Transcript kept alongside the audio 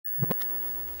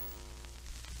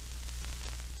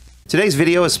Today's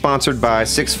video is sponsored by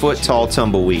 6 Foot Tall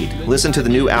Tumbleweed. Listen to the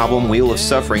new album Wheel of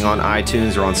Suffering on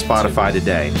iTunes or on Spotify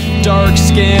today. Dark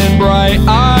skin, bright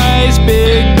eyes,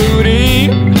 big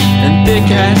booty, and thick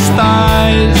ass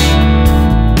thighs.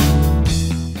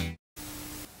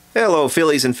 Hello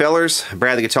fillies and fellers,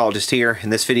 Brad the Guitologist here. In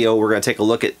this video we're going to take a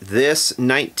look at this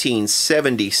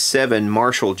 1977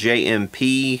 Marshall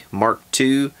JMP Mark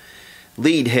II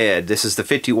lead head. This is the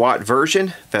 50 watt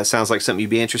version. If that sounds like something you'd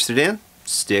be interested in,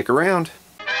 stick around.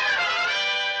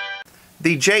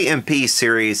 The JMP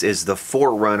series is the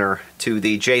forerunner to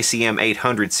the JCM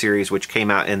 800 series, which came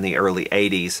out in the early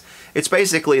 80s. It's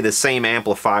basically the same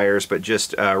amplifiers, but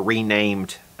just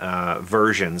renamed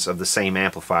versions of the same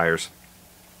amplifiers.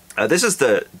 This is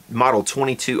the model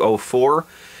 2204,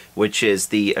 which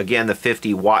is again the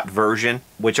 50 watt version,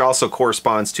 which also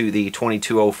corresponds to the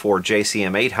 2204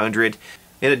 JCM 800.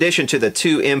 In addition to the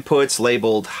two inputs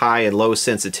labeled high and low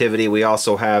sensitivity, we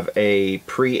also have a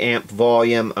preamp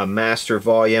volume, a master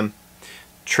volume,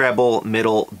 treble,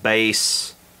 middle,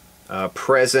 bass,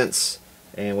 presence,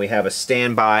 and we have a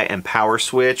standby and power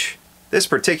switch. This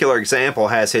particular example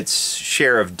has its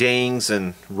share of dings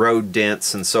and road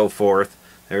dents and so forth.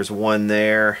 There's one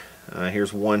there,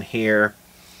 here's one here,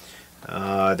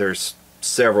 there's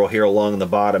several here along the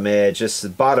bottom edge. The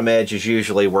bottom edge is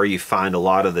usually where you find a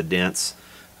lot of the dents.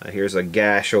 Here's a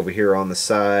gash over here on the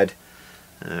side.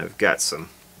 I've got some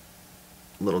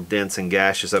little dents and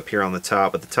gashes up here on the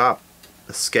top, but the top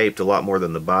escaped a lot more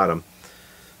than the bottom.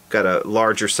 Got a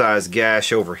larger size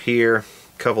gash over here,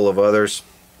 a couple of others,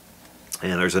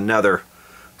 and there's another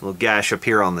little gash up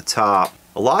here on the top.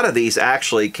 A lot of these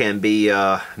actually can be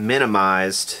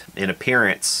minimized in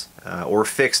appearance or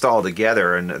fixed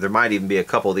altogether, and there might even be a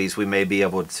couple of these we may be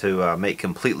able to make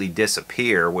completely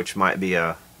disappear, which might be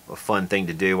a fun thing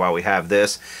to do while we have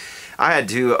this. I had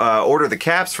to order the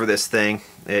caps for this thing.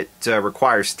 It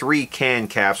requires 3 can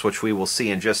caps, which we will see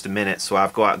in just a minute, so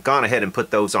I've gone ahead and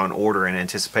put those on order in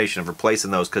anticipation of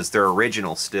replacing those because they're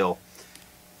original still.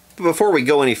 But before we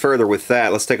go any further with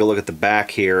that, let's take a look at the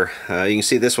back here. You can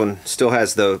see this one still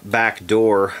has the back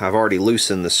door. I've already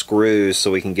loosened the screws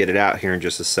so we can get it out here in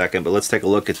just a second, but let's take a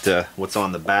look at what's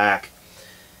on the back.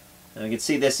 You can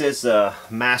see this is a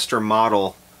master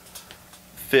model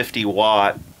 50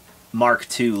 watt Mark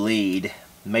II lead,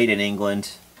 made in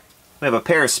England. We have a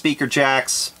pair of speaker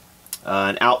jacks,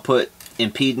 an output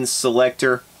impedance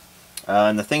selector,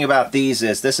 and the thing about these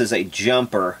is this is a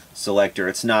jumper selector.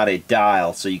 It's not a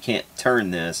dial, so you can't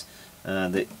turn this.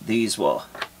 This will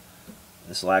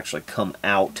actually come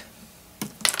out,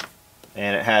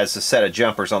 and it has a set of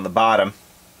jumpers on the bottom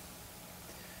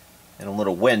and a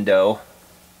little window.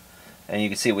 And you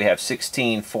can see we have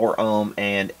 16 4 ohm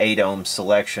and 8 ohm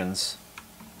selections.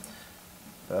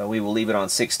 We will leave it on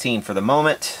 16 for the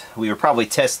moment. We will probably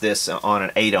test this on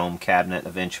an 8 ohm cabinet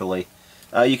eventually.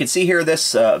 You can see here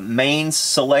this mains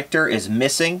selector is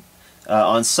missing.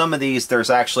 On some of these there's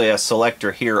actually a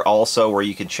selector here also where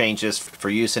you can change this for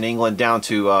use in England down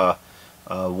to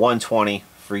 120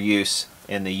 for use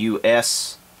in the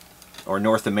US or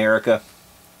North America.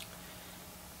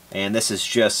 And this is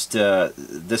just a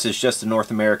North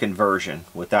American version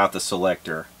without the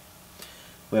selector.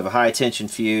 We have a high tension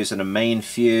fuse and a main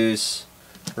fuse.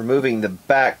 Removing the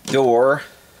back door,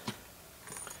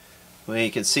 we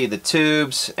can see the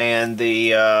tubes and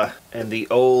the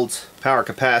old power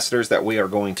capacitors that we are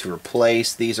going to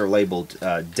replace. These are labeled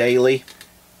daily,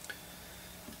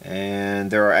 and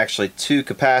there are actually 2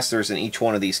 capacitors in each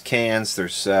one of these cans.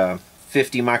 There's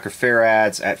 50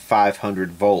 microfarads at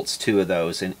 500 volts, 2 of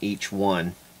those in each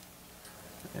one.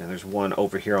 And there's one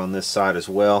over here on this side as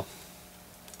well.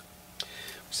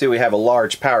 See, we have a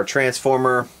large power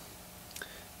transformer,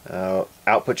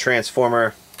 output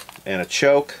transformer, and a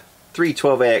choke. 3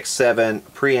 12AX7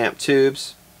 preamp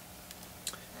tubes.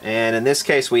 And in this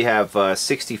case we have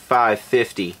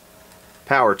 6550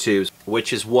 power tubes,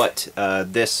 which is what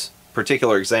this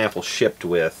particular example shipped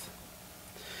with.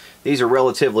 These are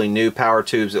relatively new power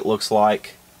tubes, it looks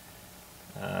like,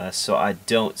 so I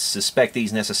don't suspect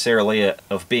these necessarily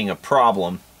of being a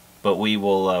problem, but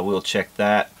we'll check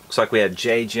that. Looks like we have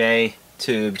JJ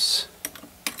tubes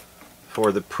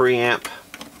for the preamp.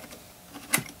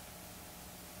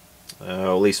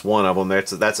 At least one of them.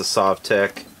 That's a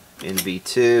Sovtech in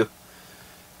V2,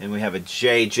 and we have a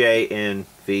JJ in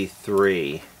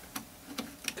V3.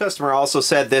 Customer also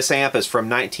said this amp is from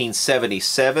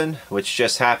 1977, which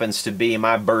just happens to be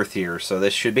my birth year, so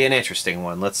this should be an interesting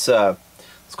one. Let's go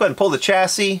ahead and pull the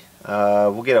chassis.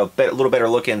 We'll get a little better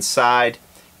look inside,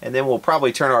 and then we'll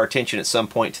probably turn our attention at some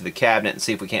point to the cabinet and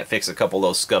see if we can't fix a couple of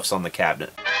those scuffs on the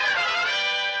cabinet.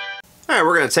 Alright,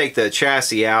 we're going to take the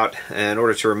chassis out. In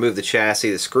order to remove the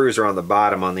chassis, the screws are on the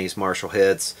bottom on these Marshall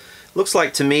heads. Looks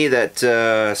like to me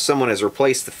that someone has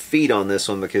replaced the feet on this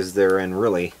one because they're in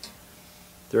really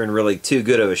too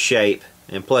good of a shape.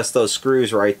 And plus those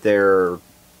screws right there are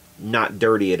not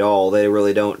dirty at all. They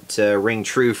really don't ring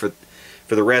true for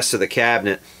the rest of the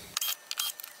cabinet.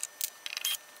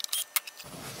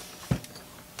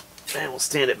 And we'll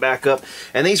stand it back up.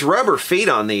 And these rubber feet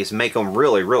on these make them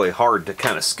really hard to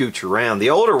kind of scooch around. The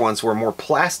older ones were more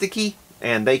plasticky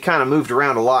and they kind of moved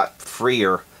around a lot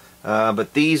freer.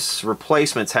 But these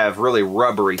replacements have really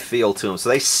rubbery feel to them, so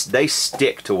they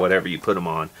stick to whatever you put them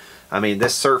on. I mean,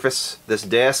 this surface, this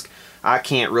desk, I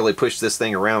can't really push this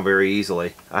thing around very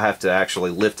easily. I have to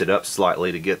actually lift it up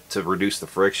slightly to reduce the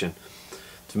friction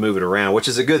to move it around, which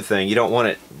is a good thing. You don't want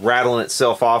it rattling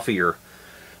itself off of your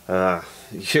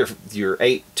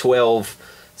 8-12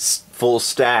 full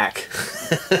stack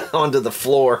onto the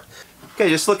floor. Okay,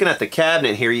 just looking at the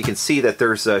cabinet here, you can see that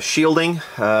there's shielding.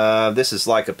 This is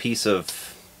like a piece of,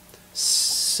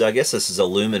 I guess this is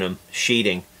aluminum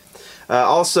sheeting.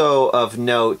 Also of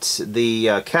note,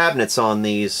 the cabinets on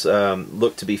these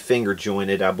look to be finger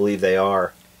jointed. I believe they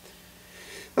are.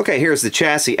 Okay, here's the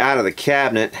chassis out of the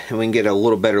cabinet, and we can get a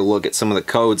little better look at some of the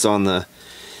codes on the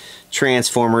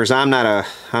transformers. I'm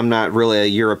not really a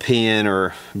European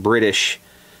or British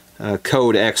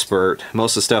code expert.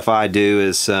 Most of the stuff I do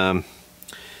is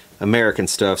American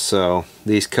stuff, so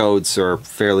these codes are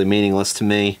fairly meaningless to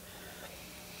me.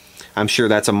 I'm sure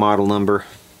that's a model number.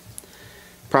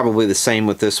 Probably the same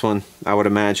with this one, I would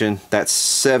imagine. That's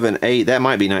 78. That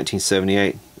might be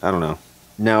 1978. I don't know.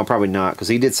 No, probably not, because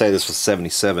he did say this was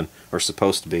 77, or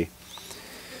supposed to be.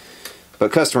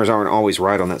 But customers aren't always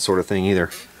right on that sort of thing either.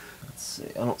 Let's see.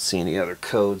 I don't see any other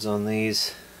codes on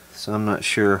these, so I'm not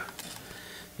sure.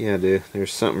 Yeah, I do.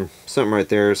 There's something right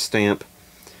there, a stamp.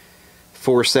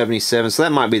 477. So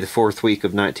that might be the 4th week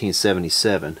of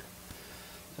 1977.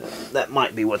 That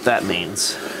might be what that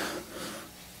means.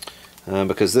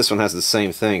 Because this one has the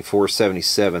same thing,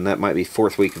 477. That might be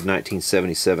 4th week of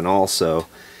 1977 also.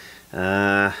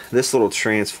 This little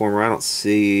transformer, I don't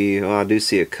see, well, I do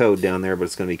see a code down there, but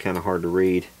it's going to be kind of hard to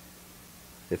read,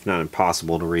 if not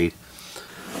impossible to read.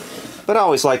 But I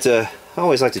always like to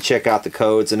check out the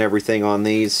codes and everything on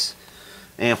these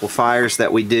amplifiers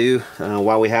that we do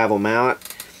while we have them out.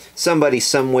 Somebody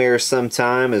somewhere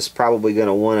sometime is probably going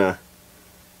to want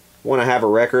to have a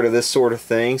record of this sort of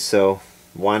thing, so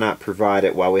why not provide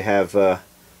it while we have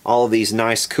all of these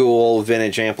nice cool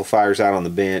vintage amplifiers out on the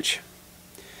bench.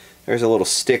 There's a little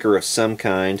sticker of some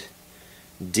kind,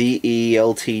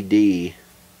 DELTD,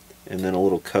 and then a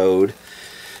little code.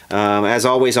 As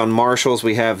always on Marshalls,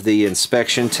 we have the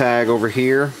inspection tag over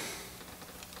here.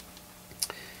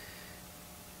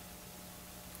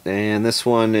 And this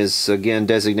one is again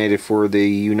designated for the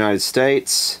United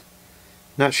States.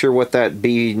 Not sure what that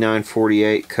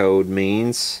B948 code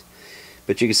means,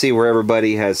 but you can see where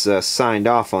everybody has signed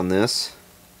off on this.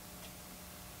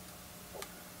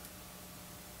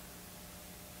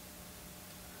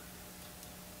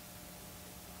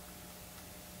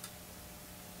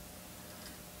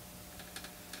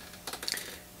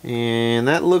 And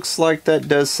that looks like that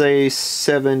does say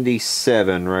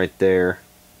 77 right there.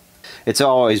 It's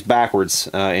always backwards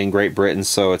in Great Britain,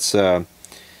 so it's the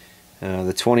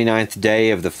 29th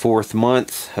day of the 4th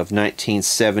month of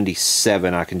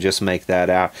 1977. I can just make that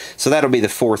out. So that'll be the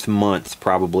 4th month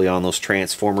probably on those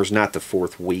transformers, not the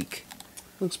 4th week.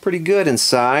 Looks pretty good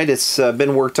inside. It's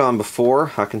been worked on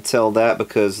before. I can tell that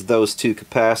because those two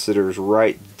capacitors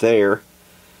right there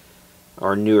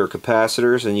are newer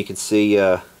capacitors, and you can see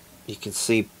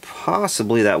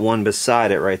possibly that one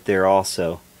beside it right there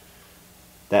also.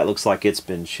 That looks like it's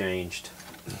been changed.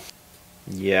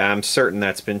 Yeah, I'm certain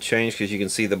that's been changed because you can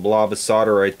see the blob of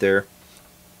solder right there.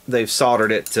 They've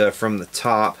soldered it from the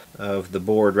top of the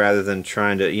board rather than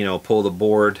trying to, you know, pull the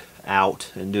board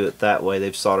out and do it that way.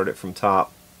 They've soldered it from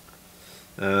top.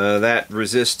 That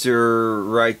resistor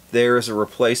right there is a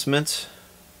replacement.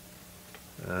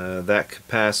 That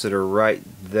capacitor right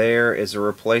there is a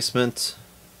replacement.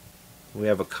 We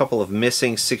have a couple of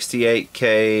missing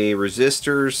 68K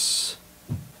resistors.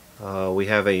 We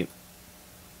have a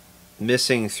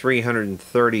missing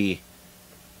 330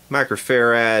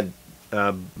 microfarad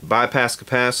bypass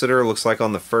capacitor, looks like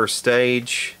on the first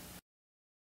stage.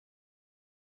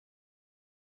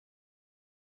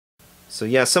 So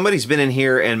yeah, somebody's been in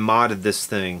here and modded this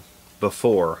thing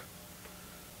before.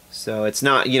 So it's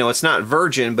not, you know, it's not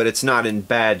virgin, but it's not in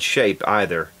bad shape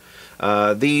either.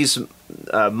 These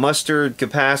mustard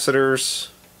capacitors,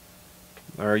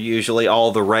 are usually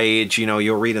all the rage. You know,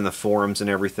 you'll read in the forums and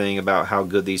everything about how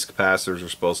good these capacitors are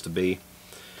supposed to be.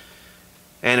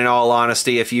 And in all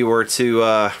honesty, if you were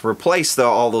to replace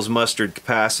all those mustard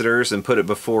capacitors and put it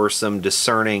before some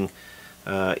discerning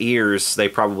ears, they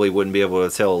probably wouldn't be able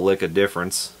to tell a lick of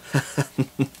difference.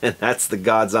 And that's the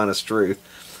God's honest truth.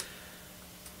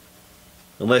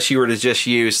 Unless you were to just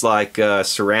use like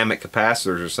ceramic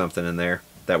capacitors or something in there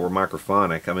that were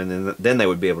microphonic. I mean, then they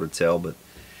would be able to tell. But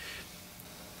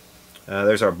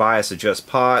there's our bias adjust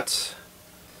pot.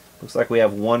 Looks like we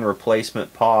have one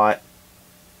replacement pot.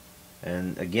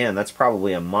 And again, that's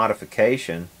probably a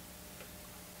modification.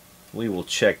 We will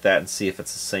check that and see if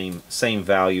it's the same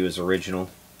value as original.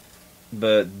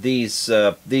 But these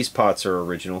pots are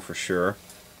original for sure.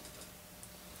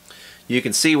 You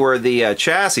can see where the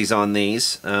chassis on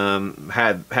these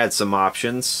had some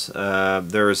options.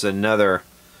 There's another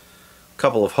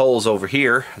couple of holes over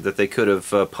here that they could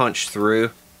have punched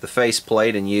through the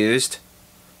faceplate and used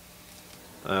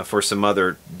for some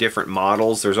other different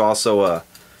models. There's also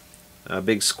a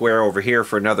big square over here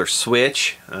for another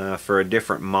switch for a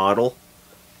different model.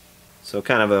 So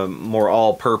kind of a more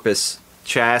all-purpose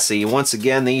chassis. Once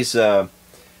again, these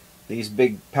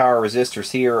big power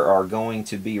resistors here are going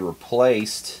to be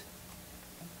replaced.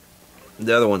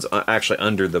 The other one's actually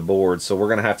under the board, so we're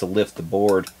going to have to lift the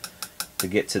board to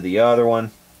get to the other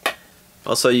one.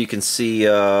 Also, you can see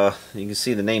the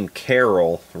name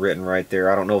Carroll written right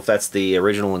there. I don't know if that's the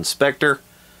original inspector,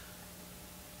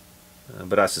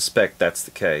 but I suspect that's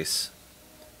the case.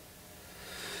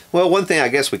 Well, one thing I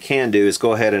guess we can do is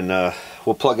go ahead and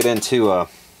we'll plug it into a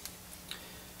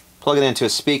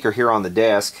speaker here on the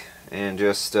desk and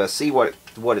just see what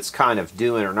it's kind of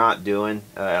doing or not doing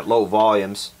at low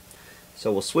volumes.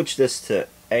 So we'll switch this to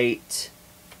 8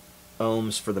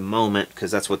 ohms for the moment because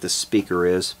that's what this speaker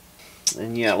is.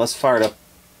 And yeah, let's fire it up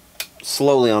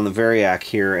slowly on the Variac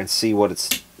here and see what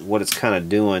it's kind of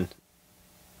doing.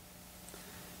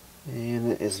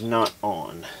 And it is not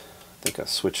on. I think I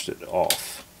switched it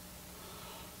off.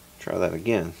 Try that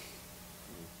again.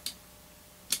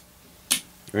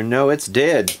 Or no, it's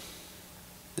dead.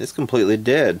 It's completely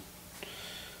dead.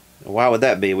 Why would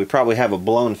that be? We probably have a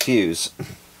blown fuse.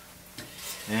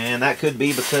 And that could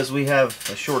be because we have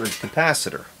a shorted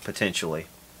capacitor, potentially.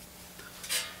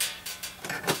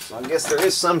 So I guess there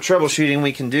is some troubleshooting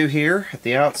we can do here at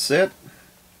the outset.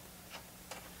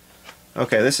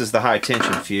 Okay, this is the high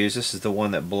tension fuse. This is the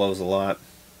one that blows a lot.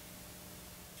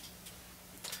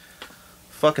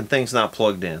 Fucking thing's not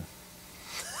plugged in.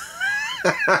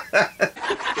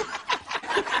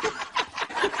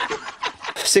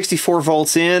 64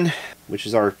 volts in, which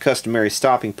is our customary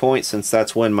stopping point since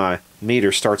that's when my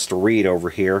meter starts to read over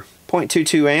here.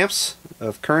 0.22 amps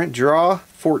of current draw,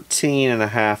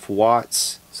 14.5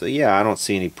 watts. So yeah, I don't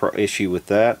see any issue with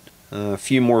that. A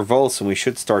few more volts and we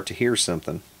should start to hear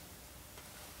something.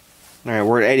 Alright,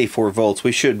 we're at 84 volts.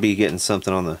 We should be getting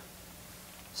something on the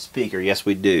speaker. Yes,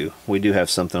 we do. We do have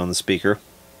something on the speaker.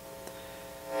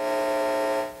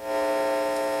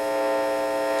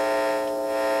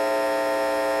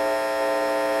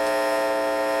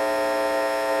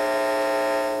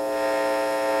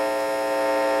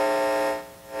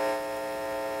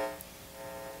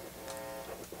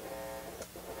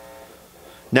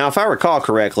 Now, if I recall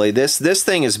correctly, this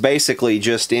thing is basically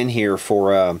just in here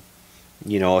for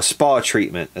you know, a spa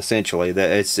treatment, essentially.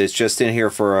 That it's just in here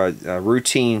for a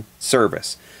routine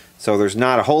service. So there's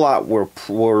not a whole lot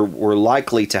we're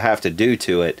likely to have to do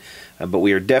to it, but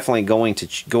we are definitely going to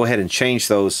go ahead and change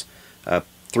those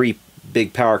 3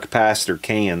 big power capacitor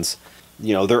cans.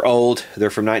 You know, they're old. They're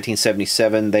from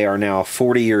 1977. They are now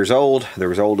 40 years old.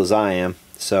 They're as old as I am.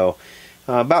 So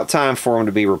about time for them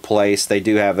to be replaced. They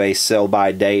do have a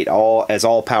sell-by date, as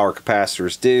all power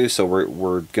capacitors do, so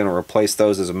we're going to replace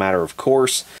those as a matter of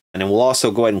course. And then we'll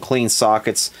also go ahead and clean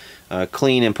sockets,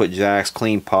 clean input jacks,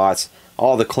 clean pots,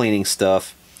 all the cleaning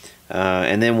stuff.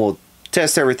 And then we'll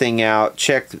test everything out,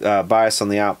 check bias on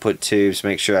the output tubes,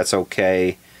 make sure that's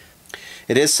okay.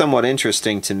 It is somewhat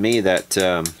interesting to me that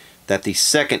the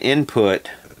second input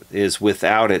is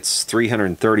without its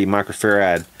 330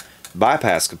 microfarad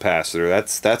bypass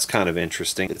capacitor. That's kind of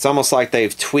interesting. It's almost like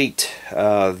they've tweaked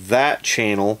that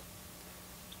channel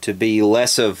to be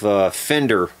less of a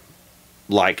Fender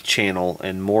like channel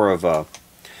and more of a,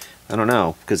 I don't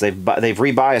know, because they've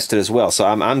rebiased it as well. So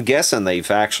I'm guessing they've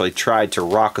actually tried to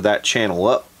rock that channel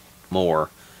up more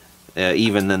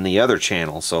even than the other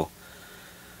channel. So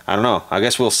I don't know. I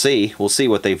guess we'll see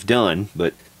what they've done.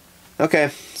 But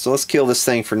okay, so let's kill this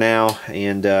thing for now,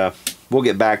 and we'll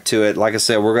get back to it. Like I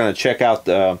said, we're going to check out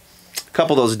a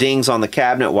couple of those dings on the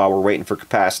cabinet while we're waiting for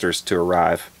capacitors to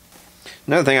arrive.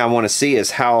 Another thing I want to see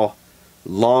is how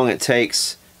long it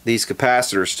takes these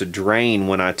capacitors to drain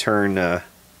when I turn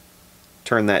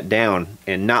that down,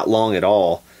 and not long at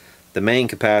all. The main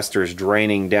capacitor is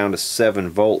draining down to 7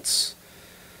 volts,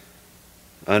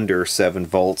 under 7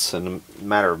 volts in a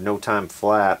matter of no time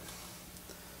flat.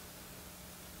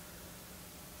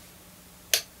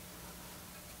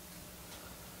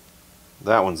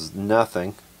 That one's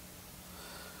nothing.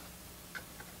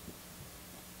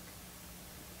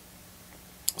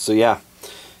 So yeah,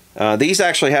 these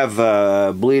actually have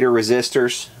bleeder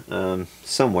resistors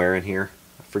somewhere in here.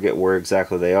 I forget where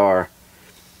exactly they are.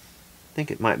 I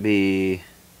think it might be,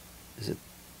 is it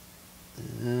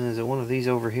one of these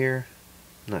over here?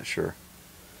 Not sure.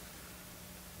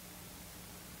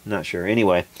 Not sure.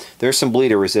 Anyway, there's some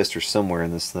bleeder resistors somewhere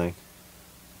in this thing.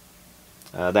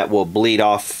 That will bleed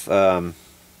off, you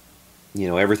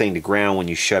know, everything to ground when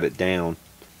you shut it down.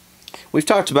 We've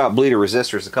talked about bleeder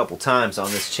resistors a couple times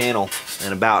on this channel,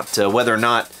 and about whether or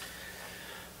not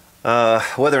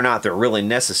they're really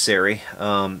necessary,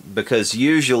 because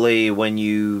usually when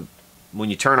you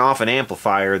turn off an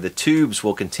amplifier, the tubes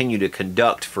will continue to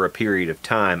conduct for a period of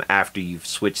time after you've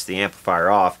switched the amplifier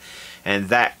off, and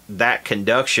that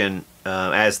conduction,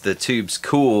 as the tubes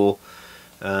cool,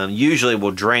 usually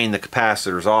will drain the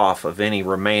capacitors off of any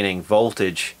remaining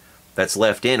voltage that's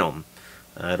left in them.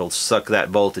 It'll suck that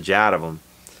voltage out of them.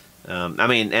 I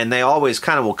mean, and they always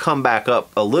kind of will come back up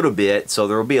a little bit, so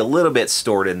there will be a little bit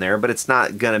stored in there, but it's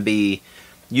not going to be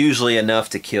usually enough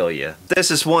to kill you. This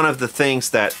is one of the things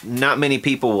that not many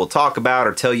people will talk about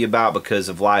or tell you about because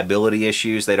of liability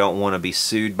issues. They don't want to be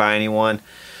sued by anyone.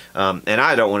 And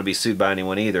I don't want to be sued by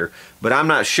anyone either. But I'm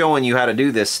not showing you how to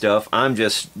do this stuff. I'm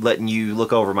just letting you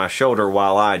look over my shoulder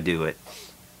while I do it,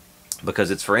 because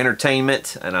it's for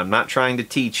entertainment and I'm not trying to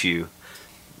teach you.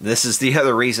 This is the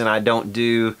other reason I don't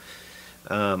do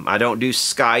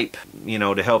Skype, you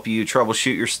know, to help you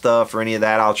troubleshoot your stuff or any of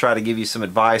that. I'll try to give you some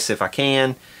advice if I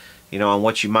can, you know, on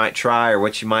what you might try or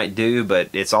what you might do, but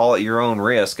it's all at your own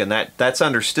risk, and that's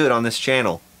understood on this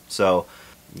channel. So,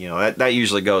 you know, that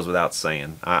usually goes without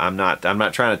saying. I'm not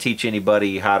trying to teach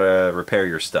anybody how to repair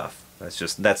your stuff.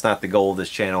 That's not the goal of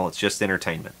this channel. It's just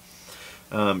entertainment.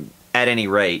 At any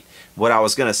rate, what I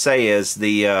was going to say is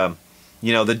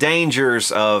you know, the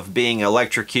dangers of being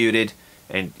electrocuted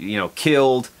and, you know,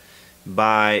 killed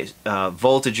by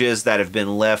voltages that have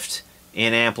been left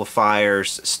in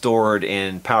amplifiers stored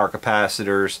in power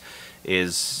capacitors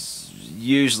is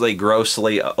usually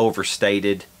grossly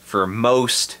overstated for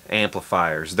most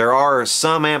amplifiers. There are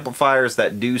some amplifiers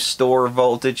that do store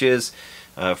voltages.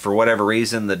 For whatever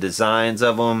reason, the designs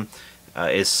of them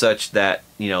is such that,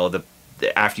 you know,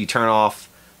 after you turn off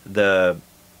the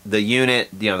unit,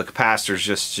 you know, the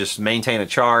capacitors just maintain a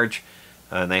charge,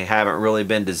 and they haven't really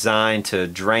been designed to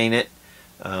drain it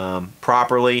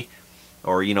properly,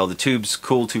 or, you know, the tubes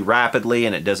cool too rapidly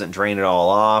and it doesn't drain it all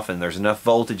off, and there's enough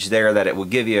voltage there that it will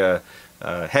give you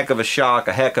a heck of a shock,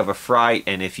 a heck of a fright.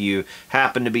 And if you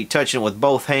happen to be touching it with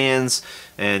both hands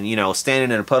and, you know,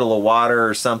 standing in a puddle of water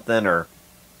or something, or,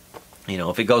 you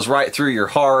know, if it goes right through your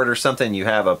heart or something, you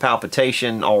have a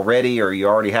palpitation already, or you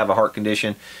already have a heart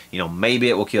condition, you know, maybe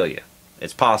it will kill you.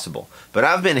 It's possible. But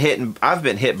I've been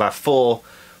hit by full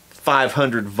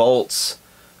 500 volts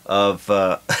of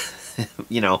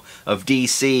you know, of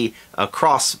DC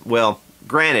across, well,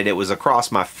 granted it was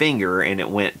across my finger, and it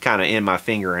went kind of in my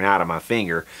finger and out of my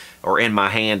finger, or in my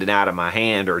hand and out of my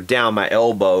hand, or down my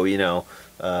elbow, you know,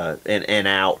 and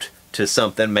out to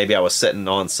something. Maybe I was sitting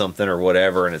on something or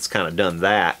whatever, and it's kind of done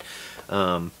that.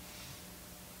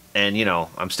 And, you know,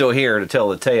 I'm still here to tell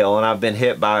the tale, and I've been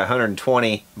hit by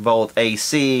 120 volt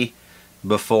AC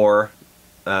before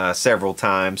several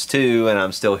times too, and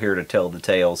I'm still here to tell the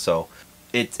tale. So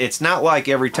it's not like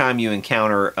every time you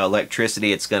encounter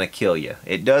electricity it's going to kill you.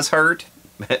 It does hurt.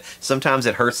 Sometimes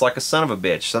it hurts like a son of a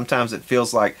bitch. Sometimes it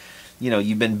feels like, you know,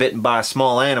 you've been bitten by a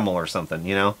small animal or something,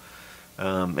 you know.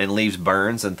 And leaves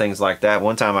burns and things like that.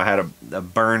 One time I had a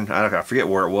burn, I forget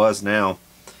where it was now,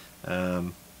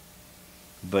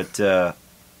 but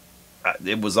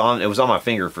it was on my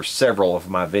finger for several of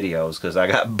my videos, because I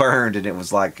got burned, and it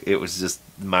was just,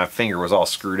 my finger was all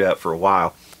screwed up for a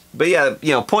while. But yeah,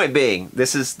 you know, point being,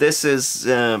 this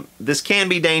can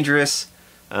be dangerous,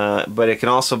 but it can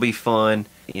also be fun.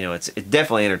 You know, it's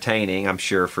definitely entertaining, I'm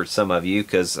sure, for some of you,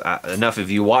 because enough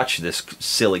of you watch this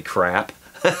silly crap.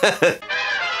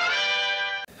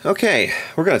 Okay,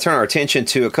 we're going to turn our attention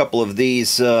to a couple of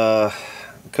these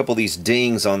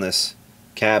dings on this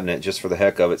cabinet, just for the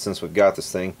heck of it, since we've got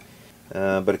this thing.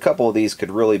 But a couple of these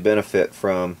could really benefit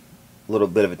from a little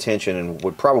bit of attention, and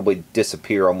would probably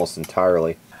disappear almost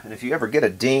entirely. And if you ever get a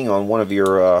ding on one of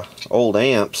your old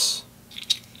amps,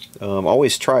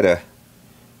 always try to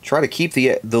keep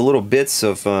the little bits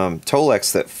of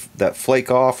Tolex that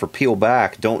flake off or peel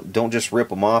back. Don't just rip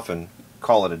them off and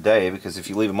call it a day, because if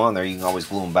you leave them on there, you can always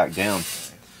glue them back down.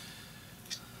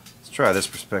 Let's try this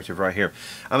perspective right here.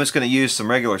 I'm just going to use some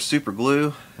regular super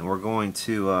glue, and we're going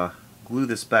to glue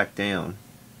this back down.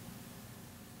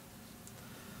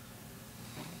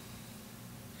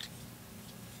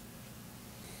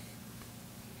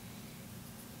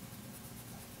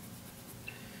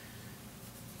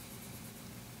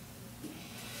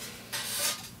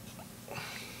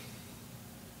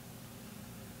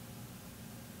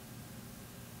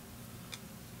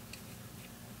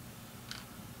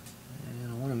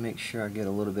 Make sure I get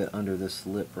a little bit under this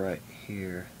lip right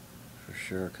here for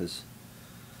sure, because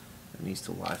it needs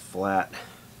to lie flat.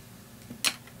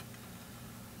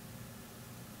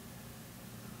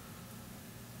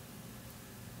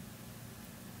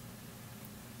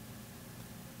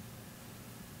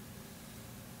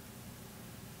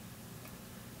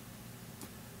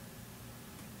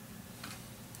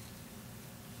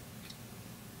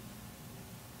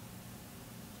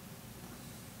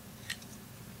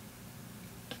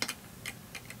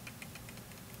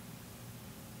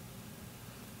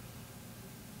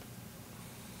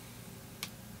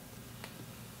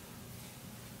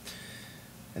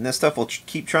 And this stuff will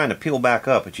keep trying to peel back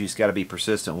up, but you just got to be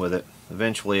persistent with it.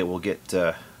 Eventually it will get,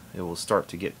 it will start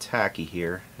to get tacky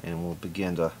here, and will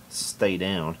begin to stay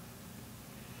down.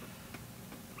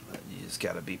 But you just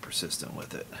got to be persistent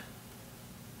with it.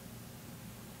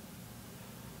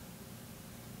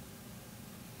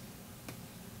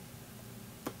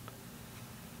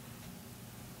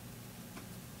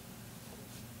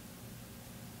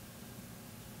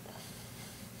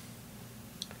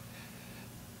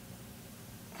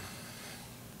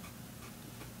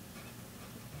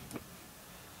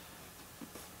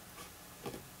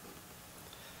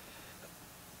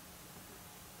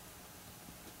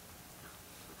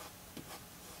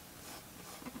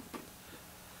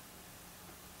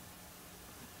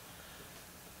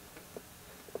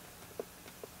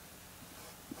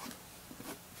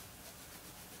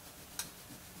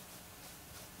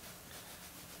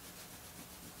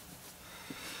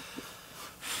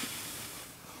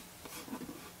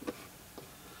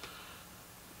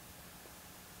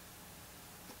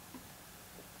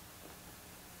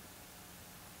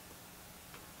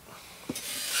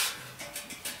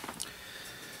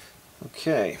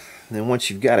 Okay, and then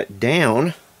once you've got it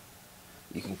down,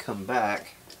 you can come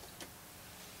back.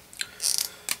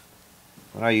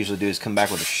 What I usually do is come back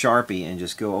with a Sharpie and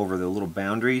just go over the little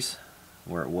boundaries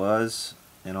where it was,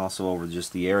 and also over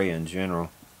just the area in general.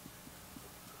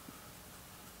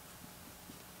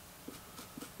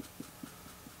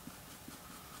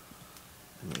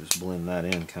 And just blend that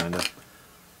in kind of.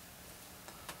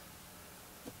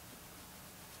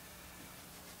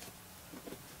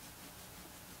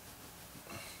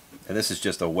 And this is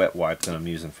just a wet wipe that I'm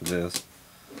using for this.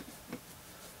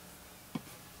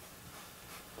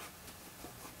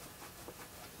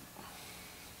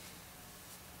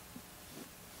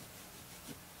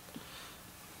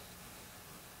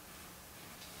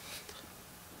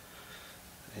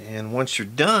 And once you're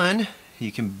done,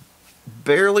 you can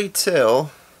barely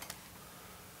tell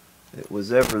it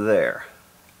was ever there.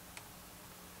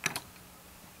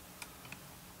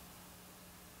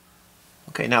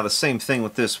 Okay, now the same thing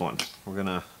with this one. We're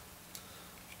gonna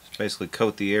just basically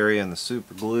coat the area in the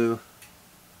super glue.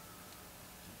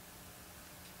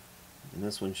 And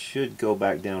this one should go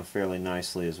back down fairly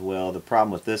nicely as well. The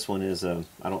problem with this one is I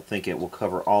don't think it will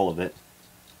cover all of it.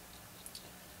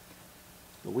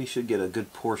 But we should get a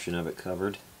good portion of it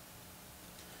covered.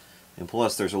 And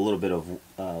plus there's a little bit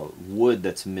of wood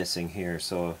that's missing here,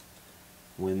 so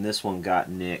when this one got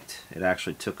nicked, it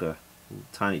actually took a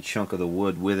tiny chunk of the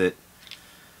wood with it.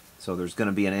 So there's going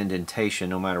to be an indentation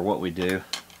no matter what we do.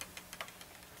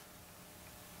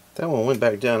 That one went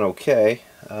back down okay.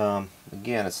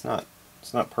 Again, it's not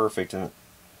perfect, and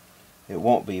it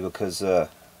won't be because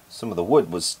some of the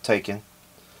wood was taken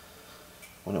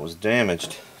when it was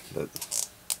damaged. But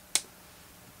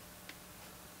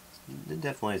it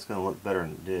definitely is going to look better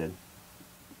than it did.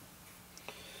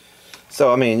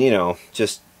 So I mean, you know,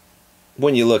 just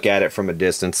when you look at it from a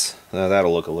distance,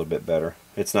 that'll look a little bit better.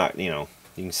 It's not, you know,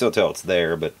 you can still tell it's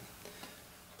there, but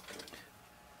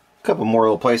a couple more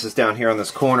little places down here on this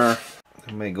corner.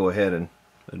 I may go ahead and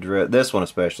address this one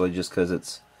especially, just because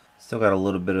it's still got a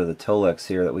little bit of the Tolex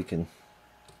here that we can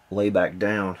lay back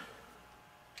down.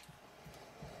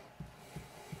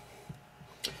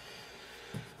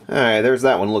 Alright, there's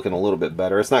that one looking a little bit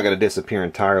better. It's not going to disappear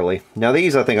entirely. Now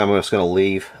these I think I'm just going to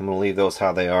leave. I'm going to leave those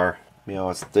how they are. You know,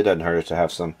 it doesn't hurt to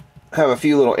have a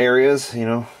few little areas, you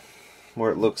know, where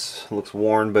it looks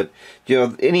worn, but you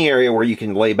know, any area where you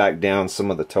can lay back down some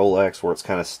of the Tolex where it's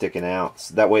kind of sticking out,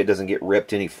 so that way it doesn't get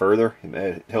ripped any further.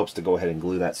 It helps to go ahead and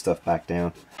glue that stuff back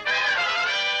down.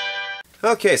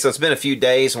 Okay, so it's been a few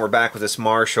days and we're back with this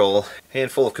Marshall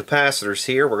handful of capacitors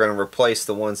here. We're going to replace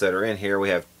the ones that are in here. We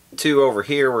have 2 over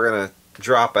here we're going to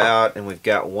drop out, and we've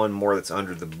got 1 more that's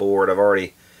under the board. I've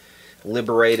already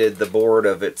liberated the board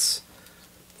of its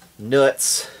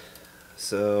nuts,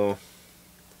 so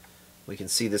we can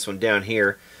see this one down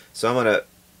here. So I'm going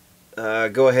to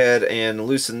go ahead and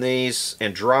loosen these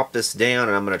and drop this down,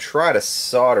 and I'm going to try to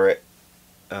solder it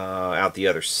out the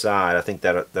other side. I think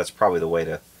that's probably the way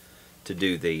to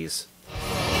do these.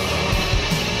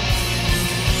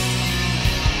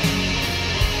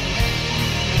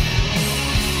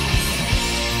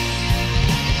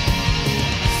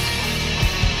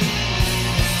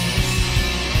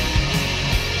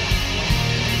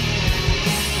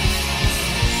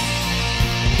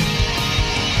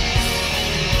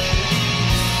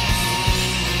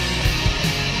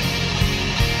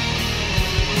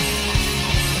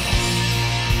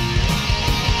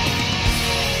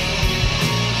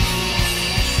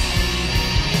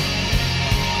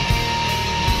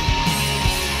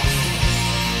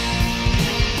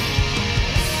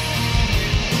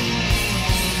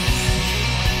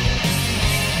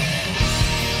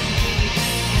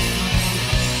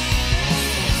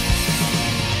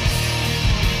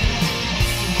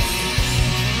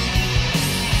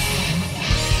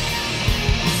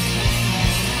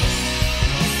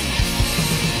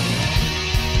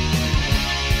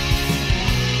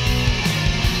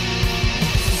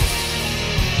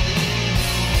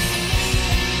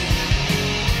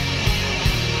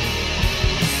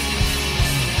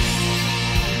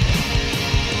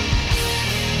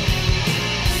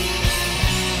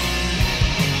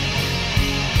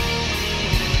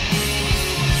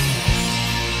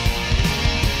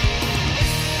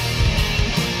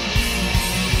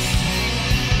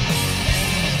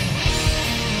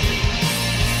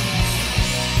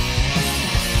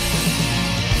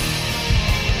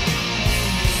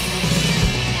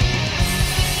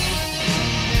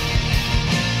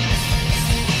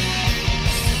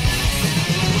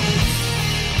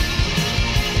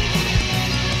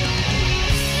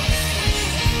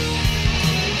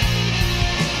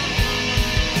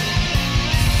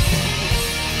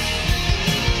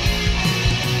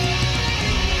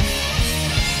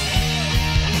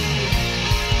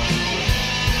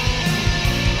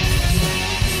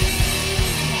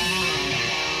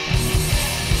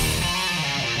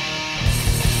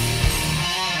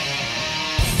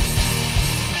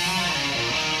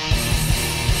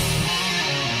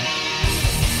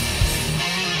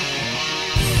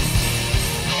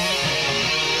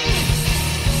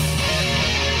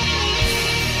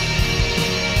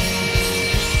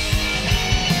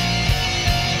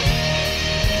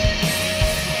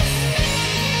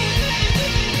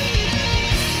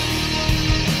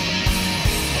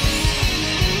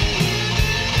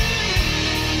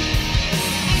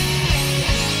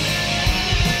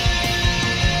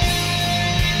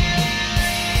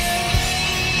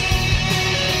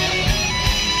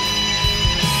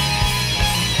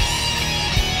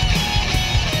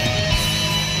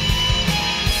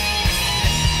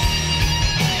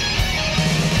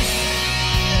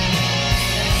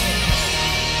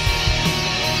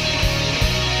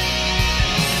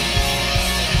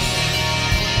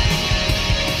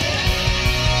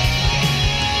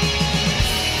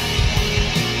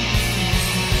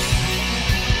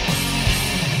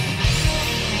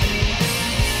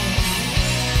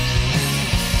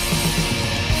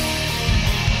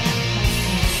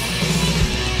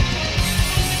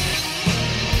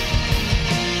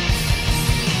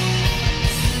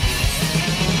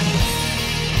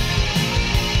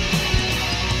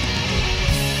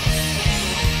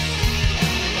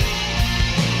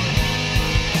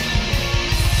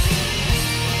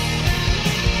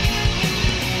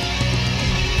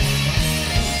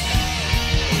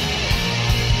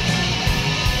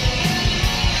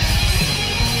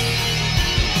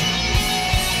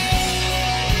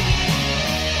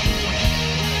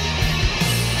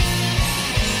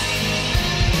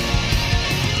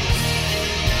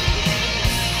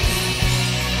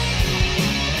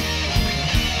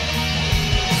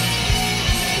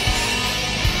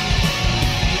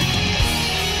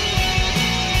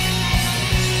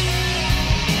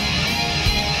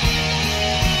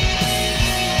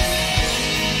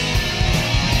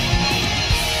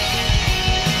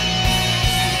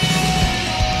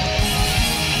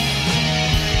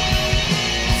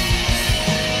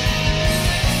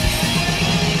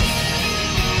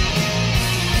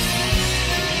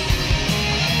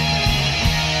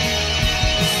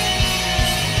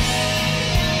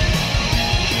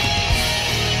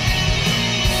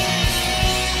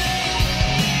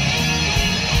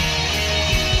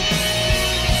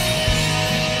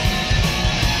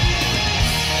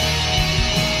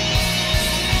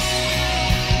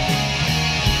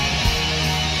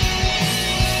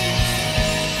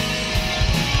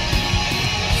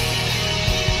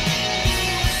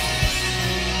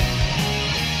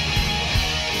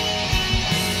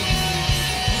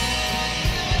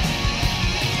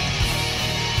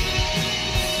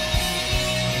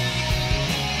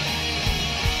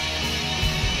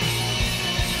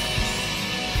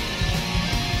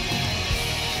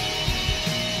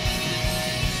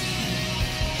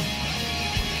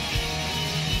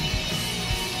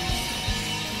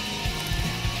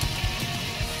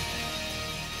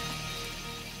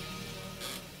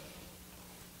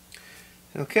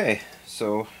 Okay,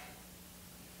 so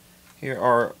here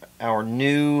are our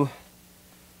new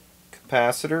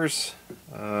capacitors,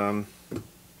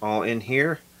 all in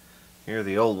here. Here are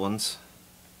the old ones.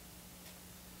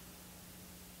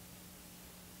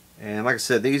 And like I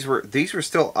said, these were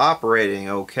still operating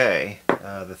okay.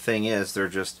 The thing is, they're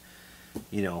just,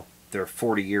 you know, they're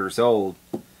 40 years old.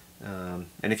 And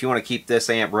if you want to keep this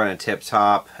amp running tip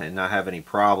top and not have any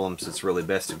problems, it's really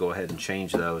best to go ahead and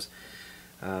change those.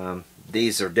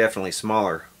 These are definitely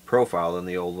smaller profile than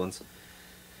the old ones,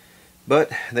 but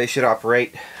they should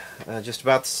operate just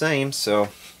about the same. So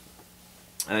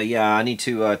yeah, I need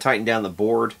to tighten down the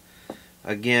board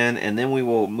again, and then we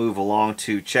will move along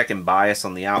to checking bias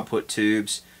on the output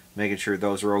tubes, making sure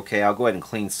those are okay. I'll go ahead and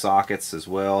clean sockets as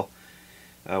well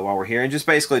while we're here, and just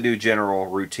basically do general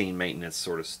routine maintenance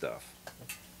sort of stuff.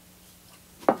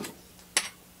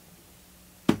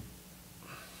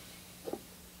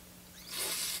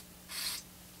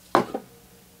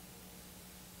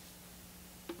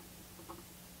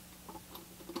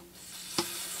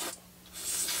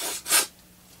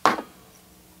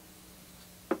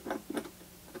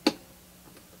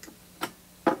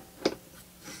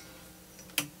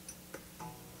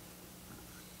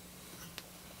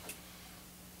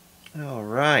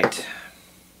 Alright,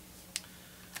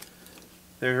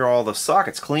 there are all the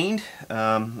sockets cleaned.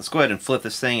 Let's go ahead and flip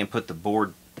this thing and put the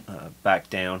board back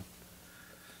down.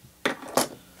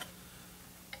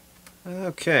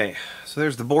 Okay, so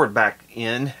there's the board back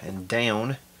in and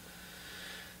down.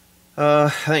 I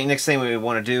think next thing we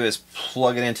want to do is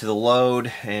plug it into the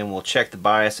load, and we'll check the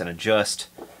bias and adjust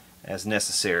as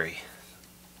necessary.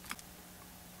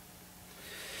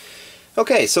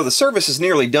 Okay, so the service is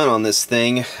nearly done on this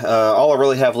thing. All I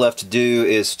really have left to do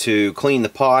is to clean the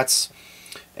pots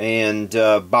and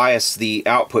bias the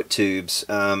output tubes.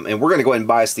 And we're going to go ahead and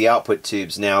bias the output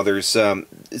tubes now. There's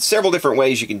several different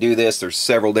ways you can do this. There's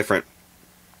several different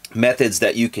methods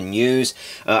that you can use.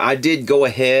 I did go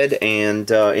ahead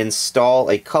and install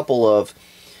a couple of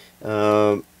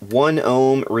 1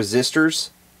 ohm resistors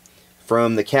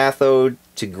from the cathode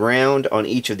to ground on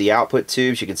each of the output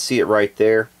tubes. You can see it right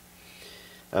there.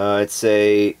 It's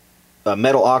a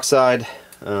metal oxide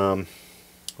 1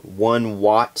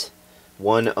 watt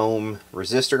 1 ohm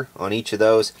resistor on each of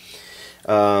those,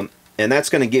 and that's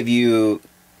going to give you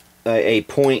a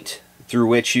point through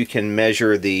which you can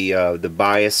measure the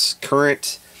bias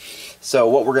current. So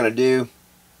what we're going to do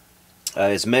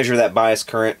is measure that bias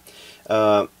current,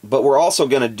 but we're also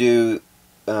going to do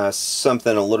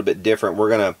something a little bit different. We're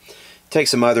going to take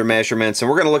some other measurements,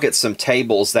 and we're going to look at some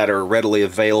tables that are readily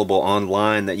available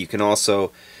online that you can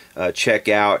also check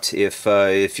out if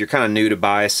you're kind of new to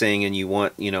biasing and you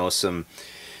want, you know, some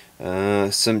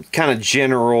kind of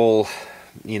general,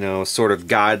 you know, sort of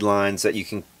guidelines that you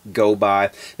can go by.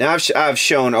 Now I've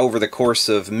shown over the course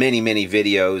of many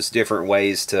videos different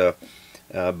ways to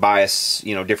bias,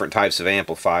 you know, different types of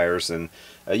amplifiers, and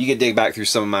you can dig back through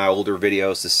some of my older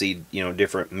videos to see, you know,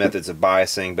 different methods of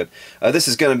biasing, but this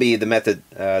is going to be the method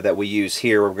that we use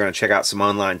here. We're going to check out some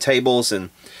online tables and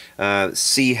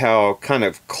see how kind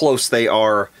of close they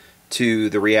are to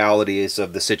the realities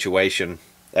of the situation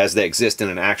as they exist in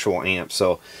an actual amp.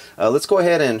 So let's go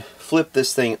ahead and flip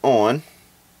this thing on.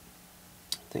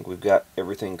 I think we've got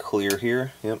everything clear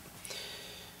here. Yep.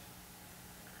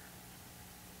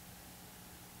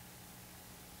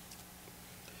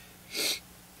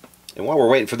 And while we're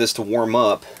waiting for this to warm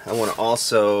up, I want to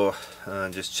also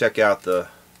just check out the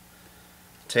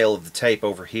tail of the tape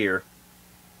over here.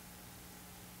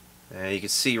 And you can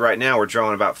see right now we're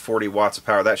drawing about 40 watts of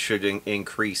power. That should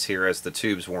increase here as the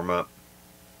tubes warm up.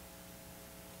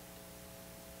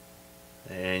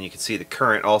 And you can see the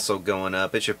current also going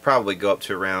up. It should probably go up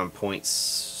to around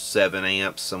 0.7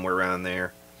 amps, somewhere around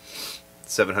there.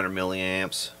 700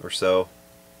 milliamps or so.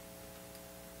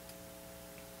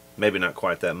 Maybe not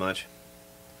quite that much.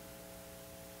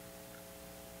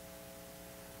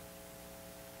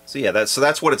 So yeah,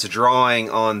 that's what it's drawing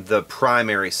on the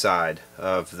primary side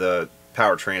of the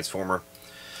power transformer.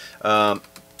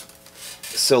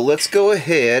 So let's go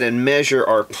ahead and measure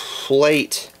our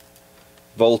plate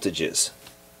voltages.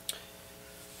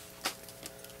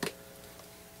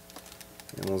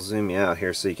 And we'll zoom you out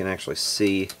here so you can actually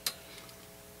see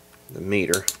the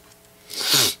meter.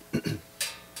 And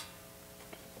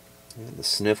the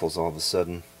sniffles all of a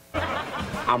sudden.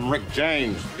 I'm Rick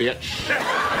James, bitch.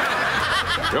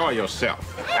 Enjoy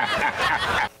yourself.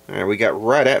 Alright, we got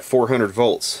right at 400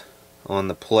 volts on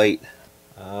the plate.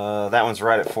 That one's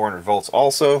right at 400 volts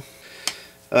also.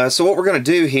 So what we're going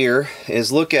to do here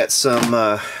is look at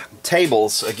some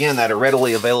tables, again, that are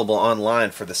readily available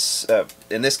online for this,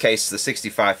 in this case the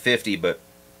 6550, but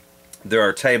there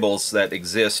are tables that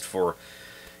exist for,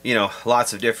 you know,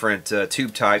 lots of different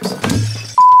tube types.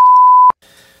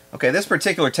 Okay, this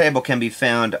particular table can be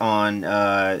found on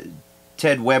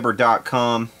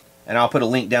tedweber.com, and I'll put a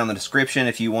link down in the description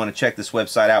if you want to check this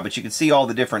website out. But you can see all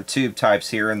the different tube types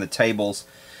here in the tables.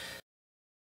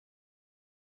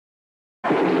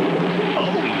 Oh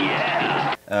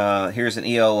yeah! Here's an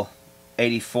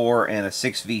EL84 and a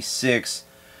 6V6,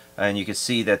 and you can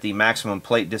see that the maximum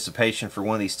plate dissipation for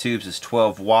one of these tubes is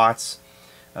 12 watts,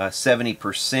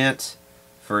 70%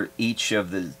 for each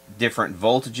of the different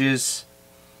voltages.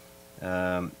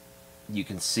 You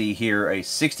can see here a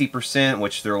 60%,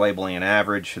 which they're labeling an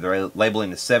average. They're labeling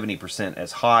the 70%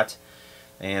 as hot,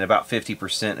 and about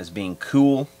 50% as being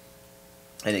cool.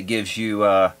 And it gives you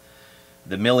the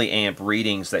milliamp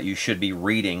readings that you should be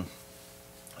reading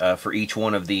for each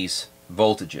one of these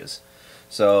voltages.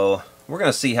 So we're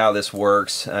going to see how this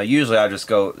works. Usually I just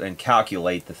go and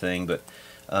calculate the thing, but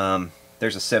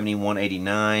there's a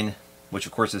 7189, which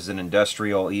of course is an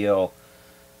industrial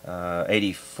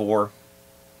EL84.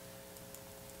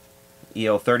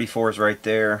 EL34 is right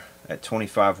there at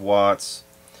 25 watts.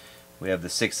 We have the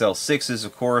 6L6s,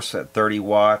 of course, at 30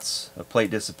 watts of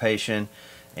plate dissipation.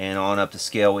 And on up the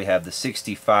scale, we have the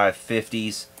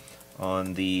 6550s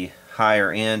on the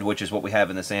higher end, which is what we have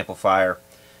in this amplifier,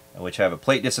 which have a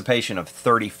plate dissipation of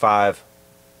 35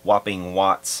 whopping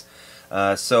watts.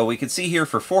 So we can see here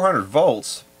for 400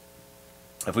 volts,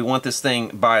 if we want this thing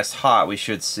biased hot, we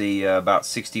should see about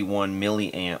 61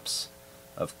 milliamps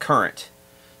of current.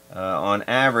 On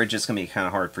average, it's going to be kind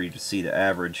of hard for you to see the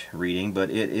average reading, but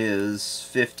it is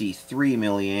 53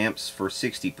 milliamps for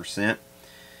 60%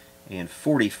 and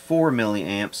 44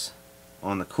 milliamps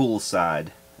on the cool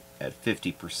side at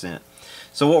 50%.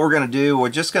 So what we're going to do, we're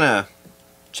just going to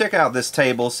check out this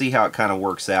table, see how it kind of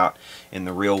works out in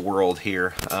the real world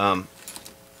here. And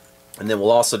then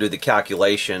we'll also do the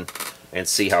calculation and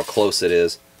see how close it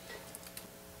is.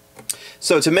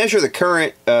 So to measure the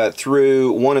current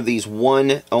through one of these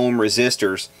 1 ohm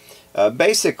resistors,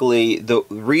 basically the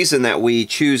reason that we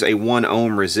choose a 1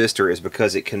 ohm resistor is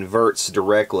because it converts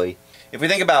directly. If we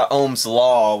think about Ohm's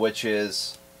law, which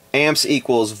is amps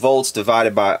equals volts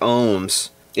divided by ohms,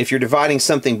 if you're dividing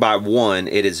something by 1,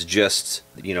 it is just,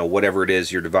 you know, whatever it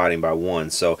is you're dividing by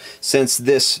 1. So since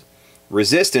this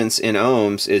resistance in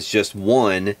ohms is just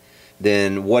 1,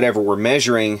 then whatever we're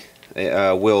measuring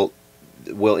will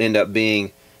end up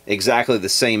being exactly the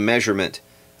same measurement,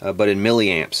 but in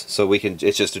milliamps. So we can,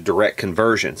 it's just a direct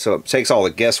conversion. So it takes all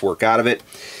the guesswork out of it.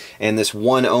 And this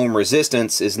 1 ohm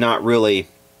resistance is not really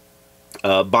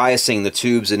biasing the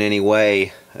tubes in any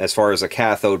way as far as a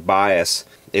cathode bias.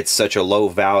 It's such a low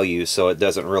value, so it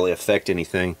doesn't really affect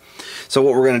anything. So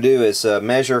what we're going to do is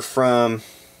measure from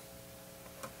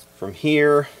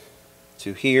here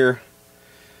to here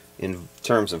in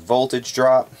terms of voltage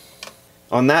drop.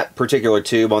 On that particular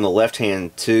tube, on the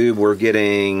left-hand tube, we're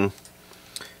getting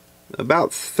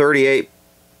about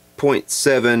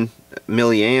 38.7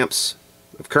 milliamps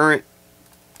of current.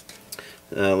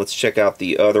 Let's check out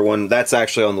the other one. That's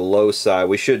actually on the low side.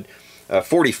 We should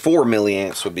 44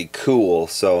 milliamps would be cool,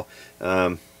 so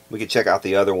we could check out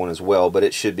the other one as well, but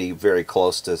it should be very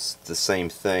close to the same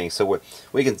thing. So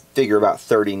we can figure about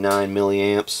 39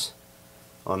 milliamps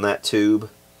on that tube.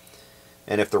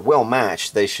 And if they're well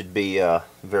matched, they should be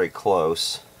very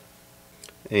close.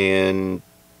 And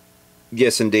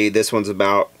yes, indeed, this one's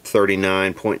about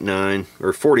 39.9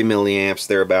 or 40 milliamps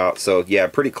thereabout. So yeah,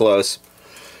 pretty close.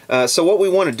 So what we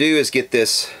want to do is get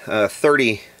this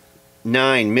 39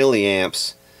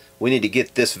 milliamps. We need to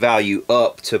get this value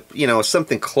up to, you know,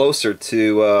 something closer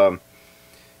to,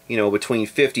 you know, between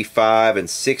 55 and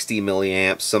 60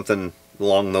 milliamps, something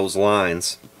along those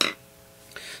lines.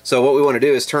 So what we want to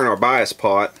do is turn our bias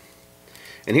pot,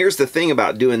 and here's the thing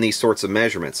about doing these sorts of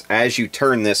measurements. As you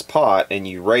turn this pot and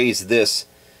you raise this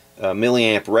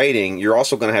milliamp rating, you're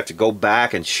also going to have to go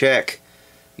back and check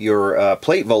your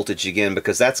plate voltage again,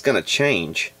 because that's going to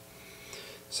change.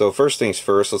 So first things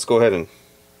first, let's go ahead and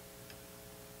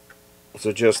let's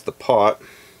adjust the pot.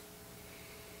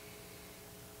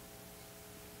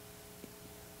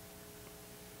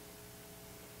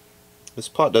 This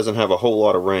pot doesn't have a whole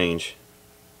lot of range.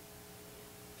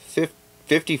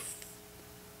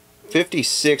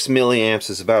 56 milliamps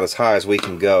is about as high as we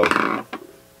can go.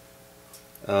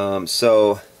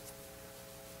 So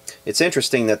it's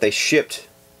interesting that they shipped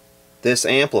this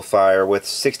amplifier with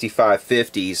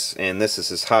 6550s, and this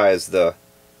is as high as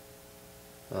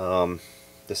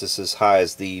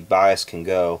the bias can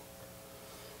go.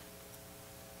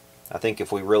 I think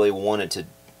if we really wanted to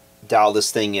dial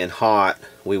this thing in hot,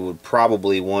 we would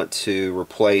probably want to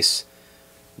replace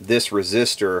this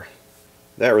resistor,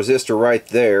 that resistor right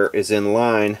there, is in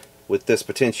line with this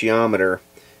potentiometer,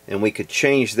 and we could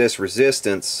change this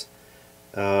resistance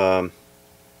so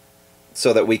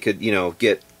that we could,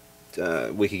 get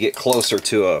closer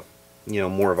to a,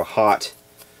 more of a hot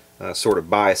sort of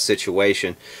bias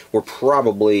situation. We're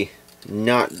probably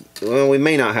not, well, we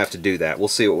may not have to do that. We'll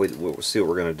see what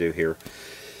we're going to do here.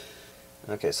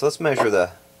 Okay, so let's measure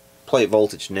the plate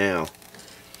voltage now.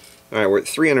 Alright, we're at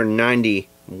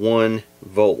 391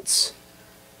 volts.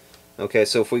 Okay,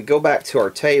 so if we go back to our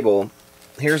table,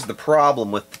 here's the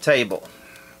problem with the table.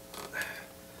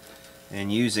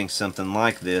 And using something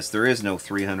like this, there is no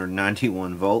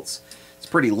 391 volts. It's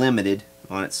pretty limited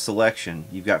on its selection.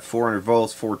 You've got 400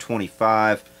 volts,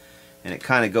 425, and it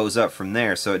kind of goes up from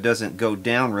there, so it doesn't go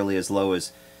down really as low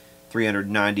as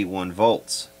 391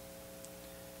 volts.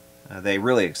 They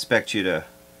really expect you to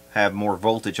have more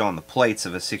voltage on the plates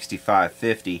of a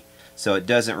 6550, so it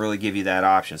doesn't really give you that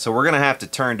option. So we're going to have to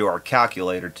turn to our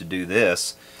calculator to do